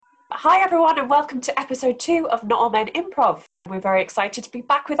Hi everyone and welcome to episode 2 of Not All Men Improv. We're very excited to be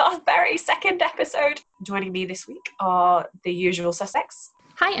back with our very second episode. Joining me this week are the usual suspects.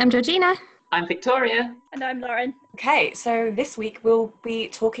 Hi, I'm Georgina. I'm Victoria. And I'm Lauren. Okay, so this week we'll be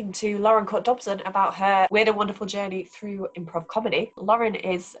talking to Lauren Court-Dobson about her weird and wonderful journey through improv comedy. Lauren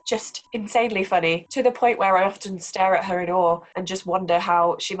is just insanely funny, to the point where I often stare at her in awe and just wonder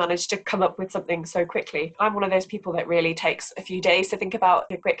how she managed to come up with something so quickly. I'm one of those people that really takes a few days to think about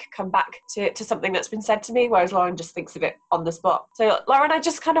a quick comeback to something that's been said to me, whereas Lauren just thinks of it on the spot. So Lauren, I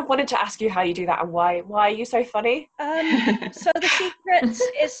just kind of wanted to ask you how you do that and why are you so funny? So the secret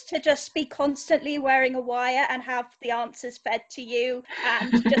is to just be constantly wearing a wire and have the answers fed to you,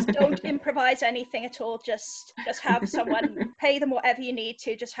 and just don't improvise anything at all. Just have someone pay them whatever you need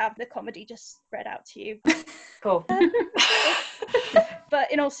to. Just have the comedy just spread out to you. Cool.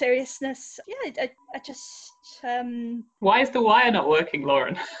 But in all seriousness, yeah, I just Why is the wire not working,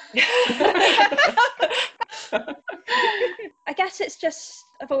 Lauren? I guess it's just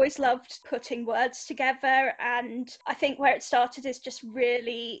I've always loved putting words together, and I think where it started is just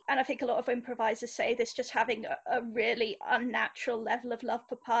really, and I think a lot of improvisers say this, just having a really unnatural level of love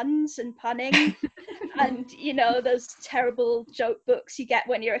for puns and punning. And you know, those terrible joke books you get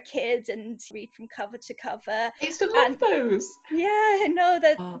when you're a kid and read from cover to cover. I used to love those. Yeah, no,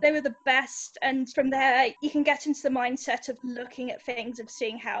 they were the best. And from there you can get into the mindset of looking at things and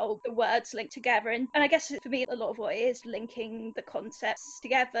seeing how the words link together, and I guess for me a lot of what it is linking the concepts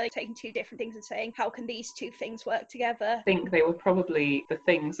together, taking two different things and saying how can these two things work together. I think they were probably the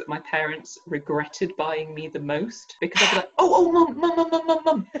things that my parents regretted buying me the most, because I'd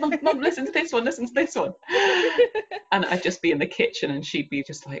be like, mum, listen to this one. And I'd just be in the kitchen and she'd be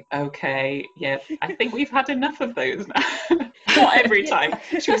just like, okay, yeah, I think we've had enough of those now. Not every time.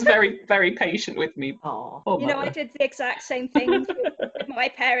 She was very, very patient with me. Oh, you know, I did the exact same thing with my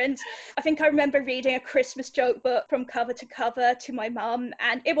parents. I think I remember reading a Christmas joke book from cover to cover to my mum,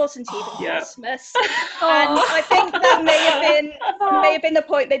 and it wasn't even Christmas. And I think that may have been the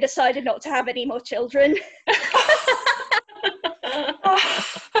point they decided not to have any more children.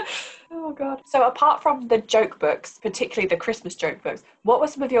 Oh God. So apart from the joke books, particularly the Christmas joke books, what were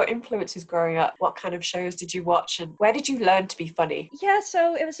some of your influences growing up? What kind of shows did you watch and where did you learn to be funny? Yeah,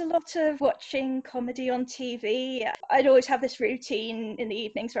 so it was a lot of watching comedy on TV. I'd always have this routine in the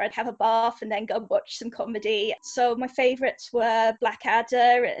evenings where I'd have a bath and then go watch some comedy. So my favourites were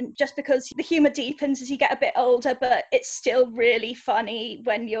Blackadder, and just because the humour deepens as you get a bit older, but it's still really funny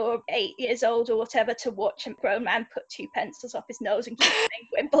when you're 8 years old or whatever to watch a grown man put two pencils up his nose and keep saying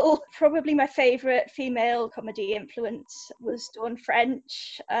wimple. Probably my favourite female comedy influence was Dawn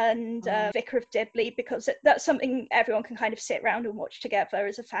French and Vicar of Dibley, because that's something everyone can kind of sit around and watch together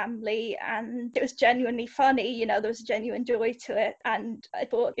as a family, and it was genuinely funny. You know, there was a genuine joy to it, and I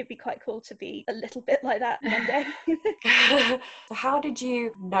thought it'd be quite cool to be a little bit like that one day. So how did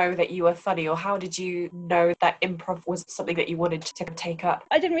you know that you were funny, or how did you know that improv was something that you wanted to take up?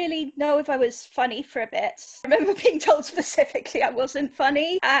 I didn't really know if I was funny for a bit. I remember being told specifically I wasn't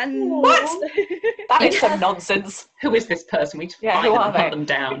funny, and what? That is some nonsense. Who is this person? We just who are they? hunt them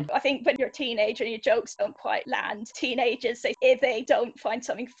down. I think when you're a teenager and your jokes don't quite land, teenagers, if they don't find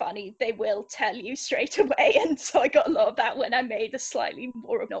something funny, they will tell you straight away. And so I got a lot of that when I made a slightly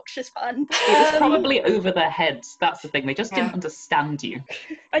more obnoxious pun. It was probably over their heads. That's the thing. They just didn't understand you.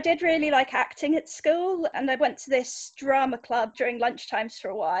 I did really like acting at school, and I went to this drama club during lunchtimes for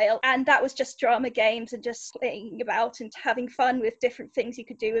a while, and that was just drama games and just playing about and having fun with different things you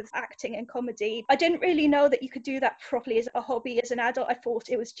could do with acting and comedy. I didn't really know that you could do that properly as a hobby as an adult. I thought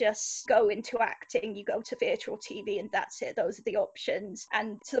it was just go into acting, you go to theatre or TV and that's it, those are the options.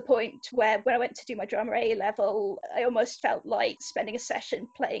 And to the point where when I went to do my drama A level, I almost felt like spending a session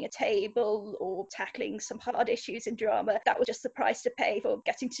playing a table or tackling some hard issues in drama. That was just the price to pay for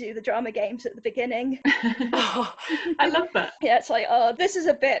getting to do the drama games at the beginning. I love that. Yeah, it's like, oh, this is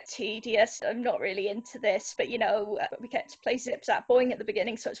a bit tedious, I'm not really into this, but you know, we get to play Zip Zap Boing at the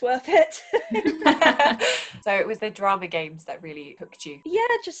beginning, so it's worth it. So it was the drama games that really hooked you? Yeah,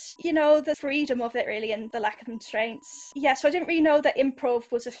 just, you know, the freedom of it really and the lack of constraints. Yeah, so I didn't really know that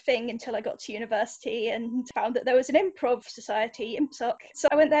improv was a thing until I got to university and found that there was an improv society, IMPSOC. So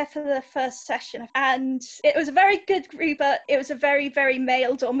I went there for the first session and it was a very good group, but it was a very, very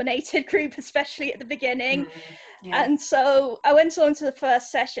male-dominated group, especially at the beginning. Yeah. And so I went along to the first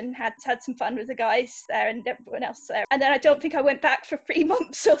session, had some fun with the guys there and everyone else there. And then I don't think I went back for 3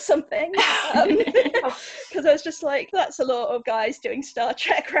 months or something. Because I was just like, that's a lot of guys doing Star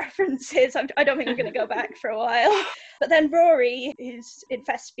Trek references. I don't think I'm going to go back for a while. But then Rory, who's in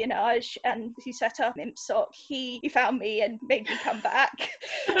Espionage and who set up IMPSOC, he found me and made me come back.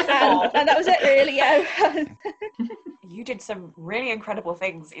 And that was it, really. Yeah. You did some really incredible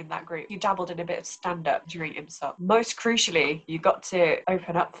things in that group. You dabbled in a bit of stand-up during IMSOC. Most crucially, you got to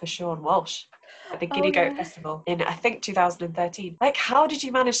open up for Sean Walsh at the Giddy Goat Festival in, I think, 2013. Like, how did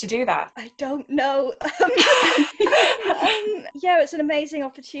you manage to do that? I don't know. Yeah, it's an amazing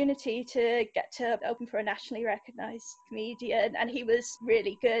opportunity to get to open for a nationally recognised comedian, and he was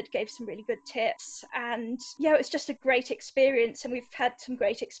really good, gave some really good tips, and yeah, it was just a great experience, and we've had some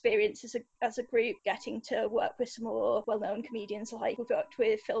great experiences as a group getting to work with some more well-known comedians, like we've worked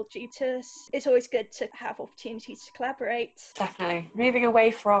with Phil Jutas. It's always good to have opportunities to collaborate. Definitely. Moving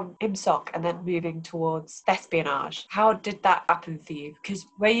away from IMSOC and then moving towards Thespianage, how did that happen for you? Because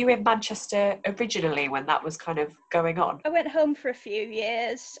were you in Manchester originally when that was kind of going on? I went home for a few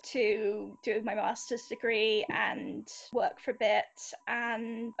years to do my master's degree and work for a bit,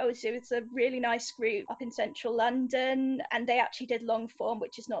 and it was a really nice group up in central London, and they actually did long form,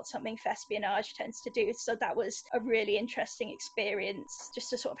 which is not something Thespianage tends to do, so that was a really interesting experience just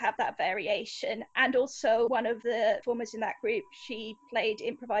to sort of have that variation. And also one of the performers in that group, she played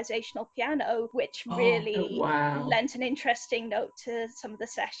improvisational piano, which really lent an interesting note to some of the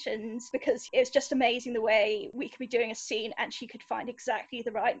sessions, because it was just amazing the way we could be doing a scene and she could find exactly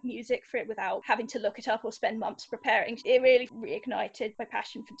the right music for it without having to look it up or spend months preparing. It really reignited my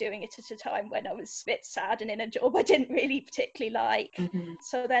passion for doing it at a time when I was a bit sad and in a job I didn't really particularly like.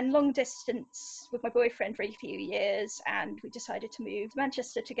 So then long distance with my boyfriend for a few years, and we decided to move to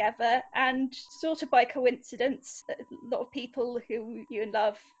Manchester together, and sort of by coincidence a lot of people who you and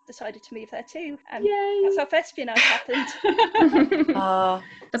love decided to move there too, and that's how Thespianage happened.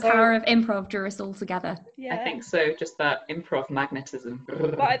 The power of improv drew us all together. I think so, just that improv magnetism.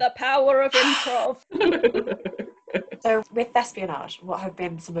 By the power of improv. So with Thespianage, what have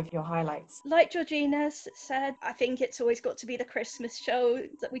been some of your highlights? Like Georgina said, I think it's always got to be the Christmas show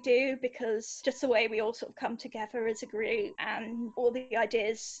that we do, because just the way we all sort of come together as a group and all the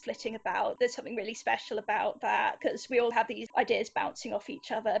ideas flitting about, there's something really special about that, because we all have these ideas bouncing off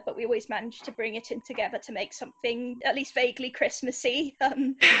each other, but we always manage to bring it in together to make something at least vaguely Christmassy,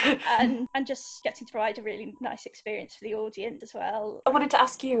 and just getting to provide a really nice experience for the audience as well. I wanted to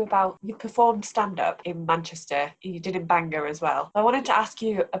ask you about, you performed stand-up in Manchester, you did in Bangor as well. I wanted to ask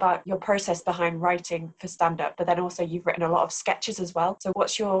you about your process behind writing for stand-up, but then also you've written a lot of sketches as well. So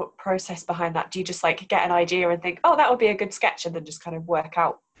what's your process behind that? Do you just like get an idea and think, oh, that would be a good sketch, and then just kind of work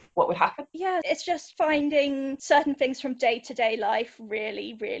out what would happen? Yeah, it's just finding certain things from day-to-day life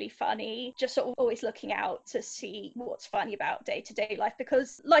really, really funny. Just sort of always looking out to see what's funny about day-to-day life,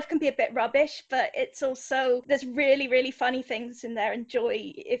 because life can be a bit rubbish, but it's also, there's really, really funny things in there and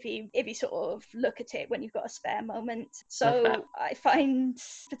joy if you sort of look at it when you've got a spare moment. So I find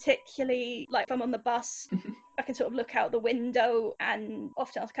particularly, like if I'm on the bus, I can sort of look out the window and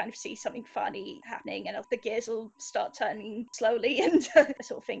often I'll kind of see something funny happening, and the gears will start turning slowly, and I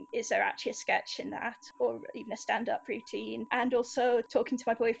sort of think, is there actually a sketch in that, or even a stand-up routine? And also talking to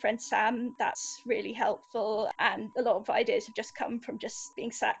my boyfriend Sam, that's really helpful, and a lot of ideas have just come from just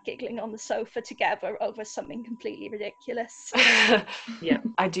being sat giggling on the sofa together over something completely ridiculous. Yeah,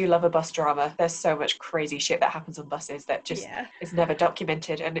 I do love a bus drama. There's so much crazy shit that happens on buses that just is never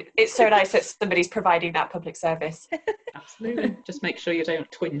documented, and it's so nice that somebody's providing that public service. Absolutely. Just make sure you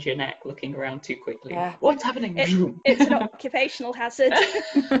don't twinge your neck looking around too quickly. Yeah. What's happening? It's an occupational hazard.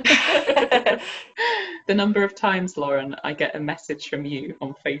 The number of times, Lauren, I get a message from you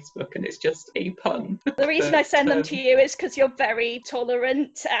on Facebook and it's just a pun. The reason I send them to you is because you're very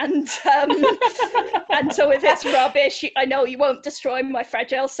tolerant, and so if it's rubbish, I know you won't destroy my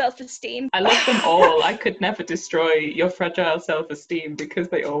fragile self-esteem. I love them all. I could never destroy your fragile self-esteem because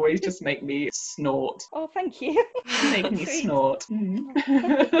they always just make me snort. Oh, thank you. Make me snort.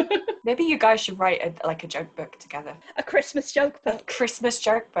 Maybe you guys should write a joke book together. A Christmas joke book. A Christmas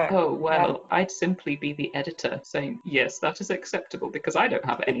joke book. Oh, well, I'd simply be the editor saying, yes, that is acceptable, because I don't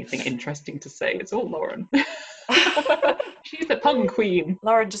have anything interesting to say. It's all Lauren. She's the pun queen.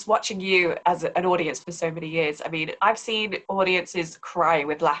 Lauren, just watching you as an audience for so many years, I mean, I've seen audiences cry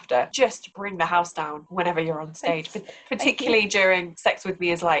with laughter just to bring the house down whenever you're on stage, but particularly during Sex With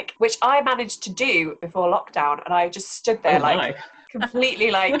Me Is Like, which I managed to do before lockdown, and I just stood there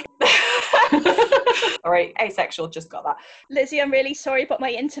completely like... All right, asexual, just got that. Lizzie, I'm really sorry, but my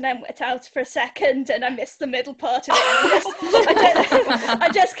internet went out for a second and I missed the middle part of it. I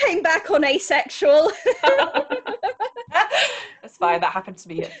just came back on asexual. That's fine. That happened to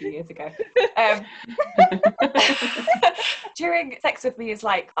me a few years ago. During Sex With Me Is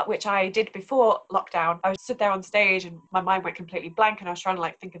Like, which I did before lockdown, I stood there on stage and my mind went completely blank and I was trying to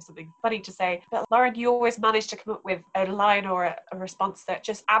like think of something funny to say. But Lauren, you always manage to come up with a line or a response that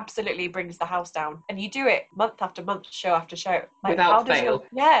just absolutely brings the house down. And you do it month after month, show after show. Like, Without fail.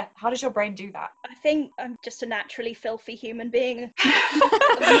 How does your brain do that? I think I'm just a naturally filthy human being.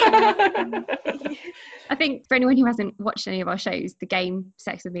 I think for anyone who hasn't watched any of our shows, the game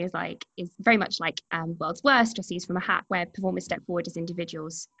Sex With Me Is Like is very much like World's Worst or Scenes from a Hat, where performers step forward as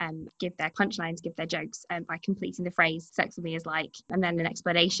individuals and give their punchlines, give their jokes by completing the phrase Sex With Me Is Like, and then an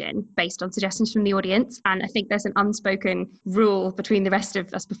explanation based on suggestions from the audience. And I think there's an unspoken rule between the rest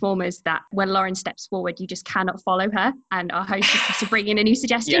of us performers that when Lauren steps forward, you just cannot follow her, and our host just has to bring in a new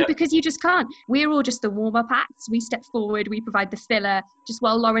suggestion because you just can't. We're all just the warm-up acts. We step forward, we provide the filler, just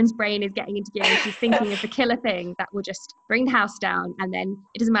while Lauren's brain is getting into gear and she's thinking of the killer thing that will just bring the house down, and then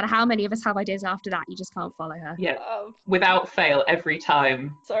it doesn't matter how many of us have ideas after that, you just can't follow her. Without fail, every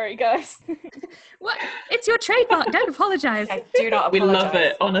time. Sorry guys. What? It's your trademark, don't apologise. I do not apologise. We love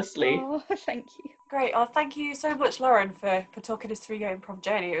it, honestly. Oh, thank you. Great. Oh, thank you so much, Lauren, for talking us through your improv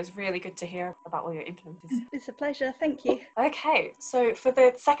journey. It was really good to hear about all your influences. It's a pleasure. Thank you. Okay, so for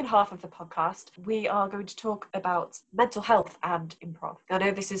the second half of the podcast, we are going to talk about mental health and improv. I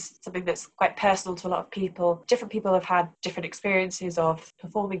know this is something that's quite personal to a lot of people. Different people have had different experiences of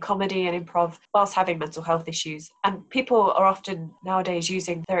performing comedy and improv whilst having mental health issues. And people are often nowadays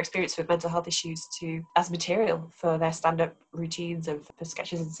using their experience with mental health issues as material for their stand-up routines and for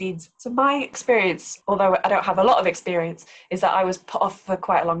sketches and scenes. So my experience, although I don't have a lot of experience, is that I was put off for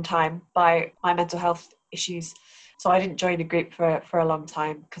quite a long time by my mental health issues. So I didn't join a group for a long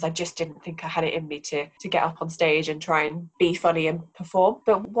time because I just didn't think I had it in me to get up on stage and try and be funny and perform.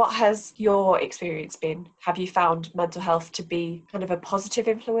 But what has your experience been? Have you found mental health to be kind of a positive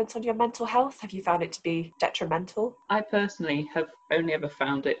influence on your mental health? Have you found it to be detrimental? I personally have only ever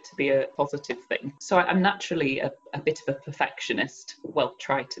found it to be a positive thing. So I'm naturally a bit of a perfectionist. Well,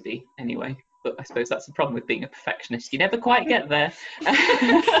 try to be anyway. But I suppose that's the problem with being a perfectionist. You never quite get there.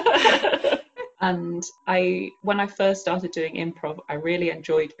 And when I first started doing improv, I really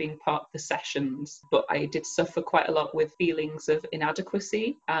enjoyed being part of the sessions, but I did suffer quite a lot with feelings of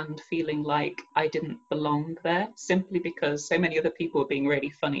inadequacy and feeling like I didn't belong there, simply because so many other people were being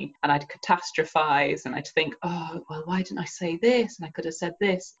really funny, and I'd catastrophize and I'd think, oh, well, why didn't I say this? And I could have said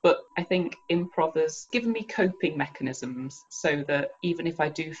this. But I think improv has given me coping mechanisms so that even if I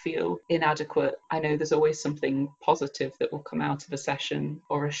do feel inadequate, I know there's always something positive that will come out of a session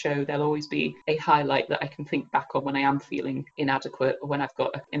or a show. There'll always be a highlight that I can think back on when I am feeling inadequate or when I've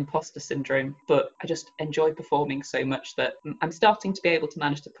got imposter syndrome. But I just enjoy performing so much that I'm starting to be able to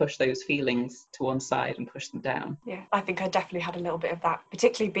manage to push those feelings to one side and push them down. Yeah, I think I definitely had a little bit of that,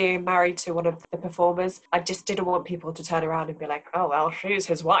 particularly being married to one of the performers. I just didn't want people to turn around and be like, oh, well, she's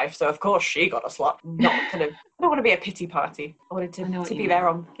his wife, so of course she got a slot. Not kind of, I don't want to be a pity party. I wanted to be there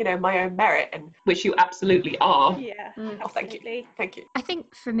on, my own merit. And which you absolutely are. Yeah. Oh, thank you. Thank you. I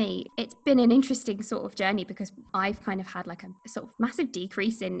think for me, it's been an interesting sort of journey because I've kind of had like a sort of massive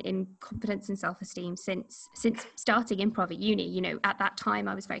decrease in confidence and self-esteem since starting improv at uni. At that time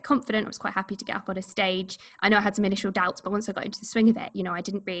I was very confident. I was quite happy to get up on a stage. I know I had some initial doubts, but once I got into the swing of it,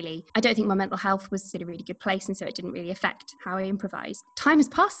 I don't think my mental health was in a really good place, and so it didn't really affect how I improvised. Time has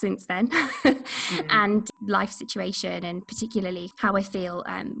passed since then and life situation, and particularly how I feel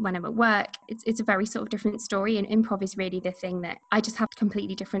when I'm at work, it's a very sort of different story, and improv is really the thing that I just have a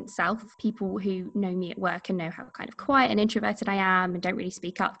completely different self. People who know me at work and know how kind of quiet and introverted I am and don't really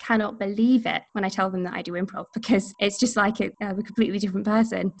speak up cannot believe it when I tell them that I do improv, because it's just like a completely different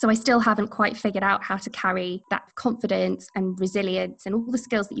person. So I still haven't quite figured out how to carry that confidence and resilience and all the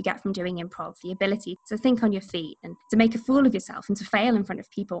skills that you get from doing improv, the ability to think on your feet and to make a fool of yourself and to fail in front of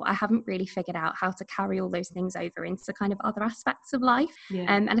people. I haven't really figured out how to carry all those things over into kind of other aspects of life.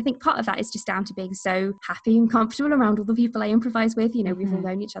 And I think part of that is just down to being so happy and comfortable around all the people I improvise with. We've all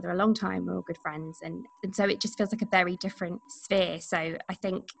known each other a long time, we're all good friends, and so it just feels like a very different sphere. So I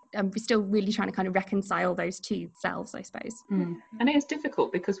think I'm still really trying to kind of reconcile those two selves, I suppose. And it is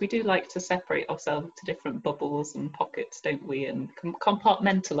difficult because we do like to separate ourselves to different bubbles and pockets, don't we, and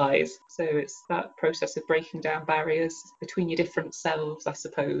compartmentalise. So it's that process of breaking down barriers between your different selves, I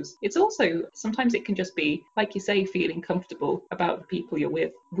suppose. It's also, sometimes it can just be like you say, feeling comfortable about the people you're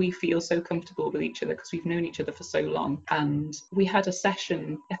with. We feel so comfortable with each other because we've known each other for so long. And we had a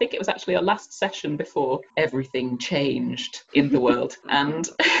session, I think it was actually our last session before everything changed in the world. And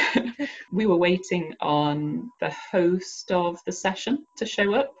we were waiting on the host of the session to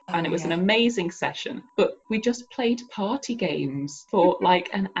show up. And it was an amazing session. But we just played party games for like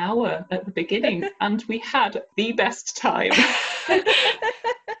an hour at the beginning. And we had the best time.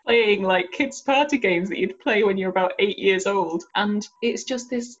 Playing like kids' party games that you'd play when you're about 8 years old. And it's just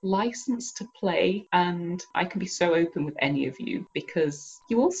this license to play, and I can be so open with any of you because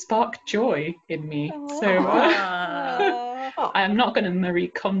you all spark joy in me. Aww. So I am not going to Marie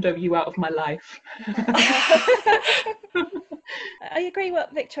Kondo you out of my life. I agree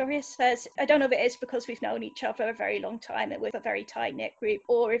what Victoria says. I don't know if it is because we've known each other a very long time and we're a very tight-knit group,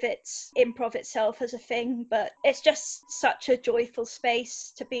 or if it's improv itself as a thing, but it's just such a joyful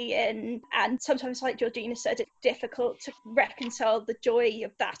space to be in. And sometimes, like Georgina said, it's difficult to reconcile the joy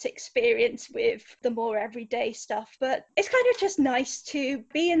of that experience with the more everyday stuff. But it's kind of just nice to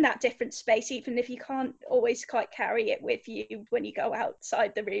be in that different space, even if you can't always quite carry it with you when you go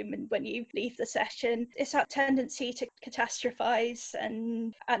outside the room and when you leave the session. It's that tendency to catastrophize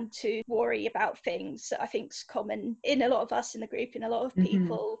and to worry about things that I think is common in a lot of us in the group, in a lot of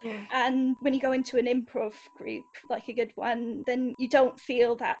people. Yeah. And when you go into an improv group, like a good one, then you don't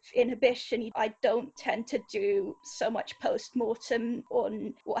feel that inhibition. I don't tend to do so much post-mortem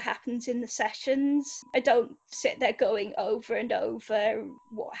on what happens in the sessions. I don't sit there going over and over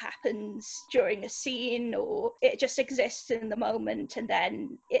what happens during a scene, or it just exists in the moment and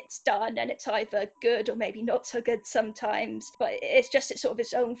then it's done, and it's either good or maybe not so good sometimes, but it's just it's sort of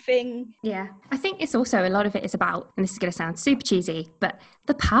its own thing. Yeah, I think it's also a lot of it is about, and this is going to sound super cheesy, but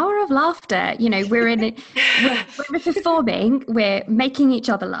the power of laughter. You know, we're in it, we're performing, we're making each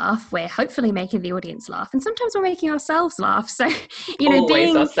other laugh, we're hopefully making the audience laugh, and sometimes we're making ourselves laugh. So, you know,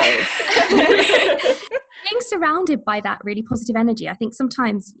 Always ourselves. being surrounded by that really positive energy, I think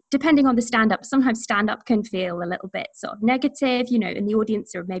sometimes, depending on the stand-up, sometimes stand-up can feel a little bit sort of negative, you know, and the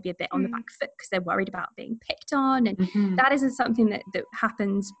audience are maybe a bit on the back foot because they're worried about being picked on, and that isn't something that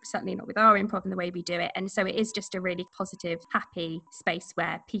happens, certainly not with our improv and the way we do it. And so it is just a really positive, happy space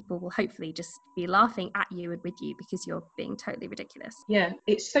where people will hopefully just be laughing at you and with you because you're being totally ridiculous. Yeah,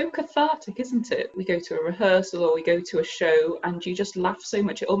 it's so cathartic, isn't it? We go to a rehearsal or we go to a show and you just laugh so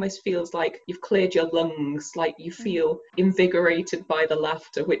much, it almost feels like you've cleared your lungs, like you feel invigorated by the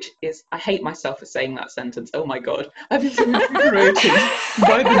laughter, which is, I hate myself for saying that sentence. Oh my God, I've been so invigorated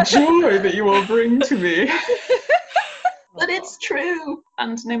by the joy that you all bring to me. But it's true.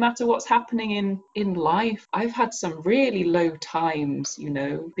 And no matter what's happening in life, I've had some really low times, you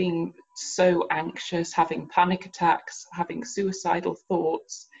know, being so anxious, having panic attacks, having suicidal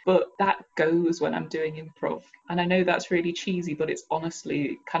thoughts. But that goes when I'm doing improv. And I know that's really cheesy, but it's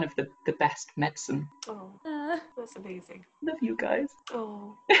honestly kind of the best medicine. Oh, that's amazing. Love you guys.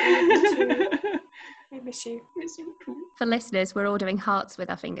 Oh, me too. We miss you. Miss you too. For listeners, we're all doing hearts with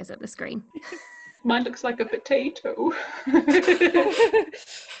our fingers at the screen. Mine looks like a potato.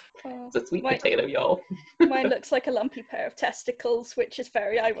 It's a sweet potato, y'all. Mine looks like a lumpy pair of testicles, which is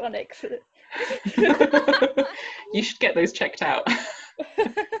very ironic. You should get those checked out.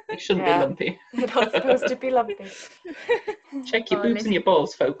 They shouldn't be lumpy. They're not supposed to be lumpy. Check your boobs and your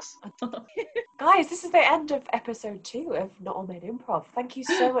balls, folks. Guys, this is the end of episode 2 of Not All Made Improv. Thank you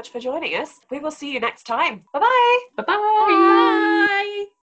so much for joining us. We will see you next time. Bye-bye. Bye-bye.